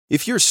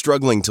If you're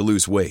struggling to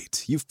lose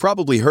weight, you've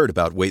probably heard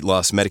about weight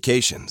loss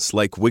medications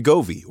like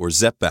Wegovy or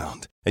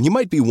Zepbound, and you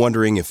might be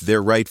wondering if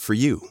they're right for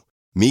you.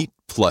 Meet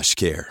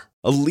PlushCare,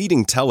 a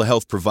leading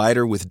telehealth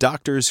provider with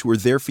doctors who are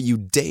there for you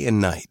day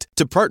and night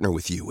to partner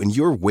with you in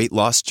your weight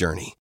loss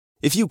journey.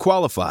 If you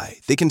qualify,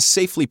 they can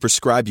safely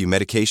prescribe you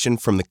medication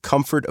from the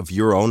comfort of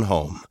your own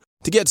home.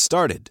 To get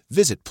started,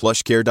 visit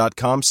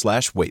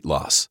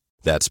plushcare.com/weightloss.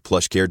 That's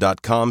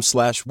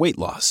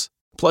plushcare.com/weightloss.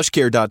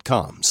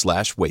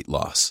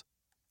 plushcare.com/weightloss.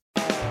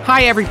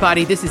 Hi,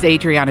 everybody. This is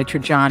Adriana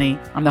Trajani.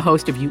 I'm the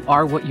host of You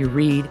Are What You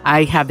Read.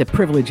 I have the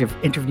privilege of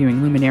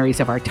interviewing luminaries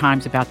of our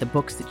times about the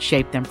books that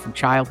shaped them from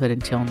childhood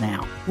until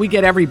now. We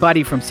get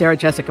everybody from Sarah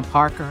Jessica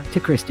Parker to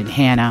Kristen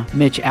Hanna,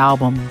 Mitch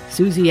Albom,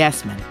 Susie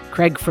Essman,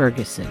 Craig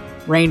Ferguson,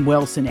 Rainn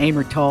Wilson,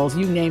 Amor Tolls,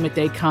 you name it,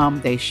 they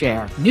come, they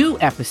share. New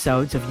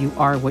episodes of You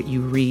Are What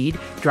You Read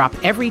drop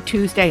every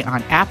Tuesday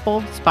on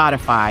Apple,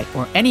 Spotify,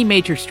 or any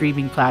major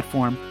streaming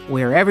platform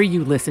wherever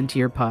you listen to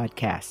your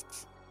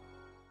podcasts.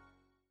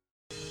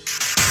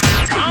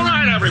 All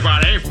right,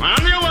 everybody,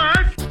 on the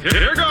alert.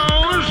 Here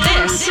goes.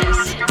 This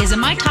is a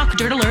My Talk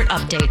Dirt Alert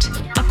update.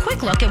 A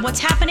quick look at what's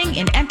happening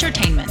in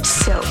entertainment.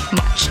 So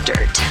much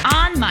dirt.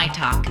 On My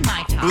Talk.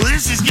 My Talk. Well,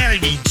 this is going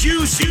to be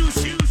juicy.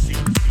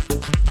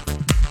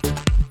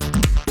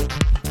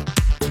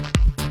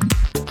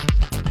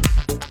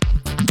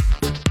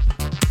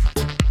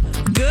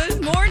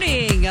 Good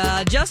morning.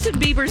 Justin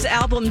Bieber's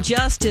album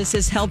Justice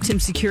has helped him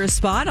secure a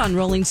spot on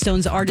Rolling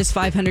Stone's Artist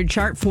 500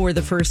 chart for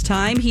the first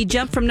time. He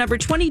jumped from number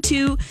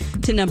 22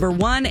 to number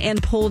 1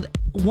 and pulled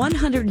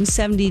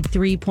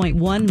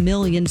 173.1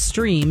 million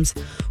streams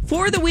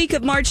for the week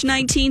of March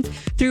 19th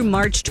through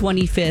March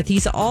 25th.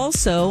 He's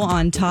also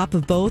on top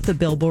of both the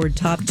Billboard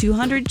Top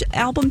 200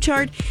 album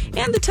chart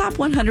and the Top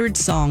 100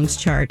 songs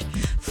chart.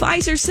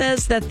 Pfizer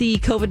says that the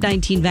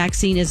COVID-19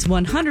 vaccine is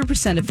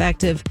 100%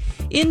 effective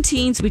in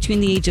teens between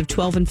the age of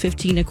 12 and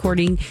 15,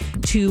 according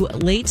to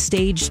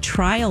late-stage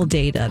trial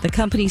data. The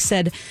company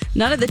said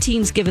none of the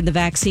teens given the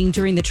vaccine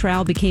during the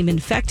trial became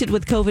infected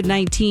with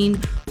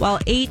COVID-19, while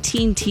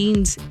 18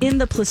 teens in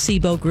the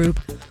placebo group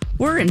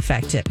were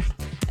infected.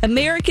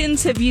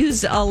 Americans have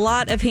used a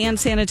lot of hand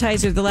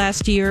sanitizer the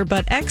last year,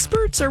 but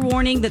experts are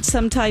warning that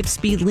some types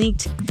be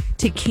linked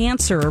to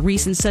cancer. A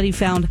recent study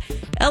found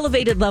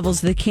elevated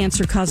levels of the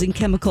cancer-causing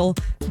chemical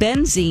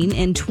benzene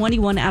in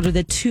 21 out of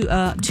the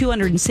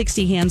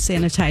 260 hand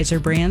sanitizer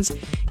brands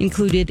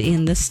included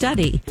in the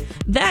study.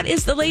 That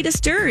is the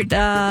latest dirt.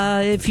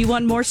 If you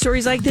want more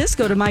stories like this,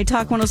 go to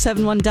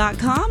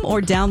mytalk1071.com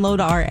or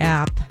download our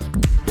app.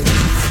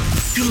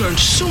 You learned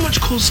so much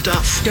cool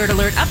stuff. Dirt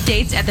Alert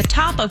updates at the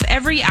top of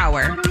every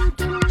hour.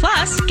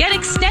 Plus, get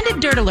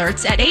extended Dirt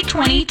Alerts at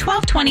 8:20,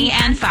 12:20,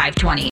 and 5:20.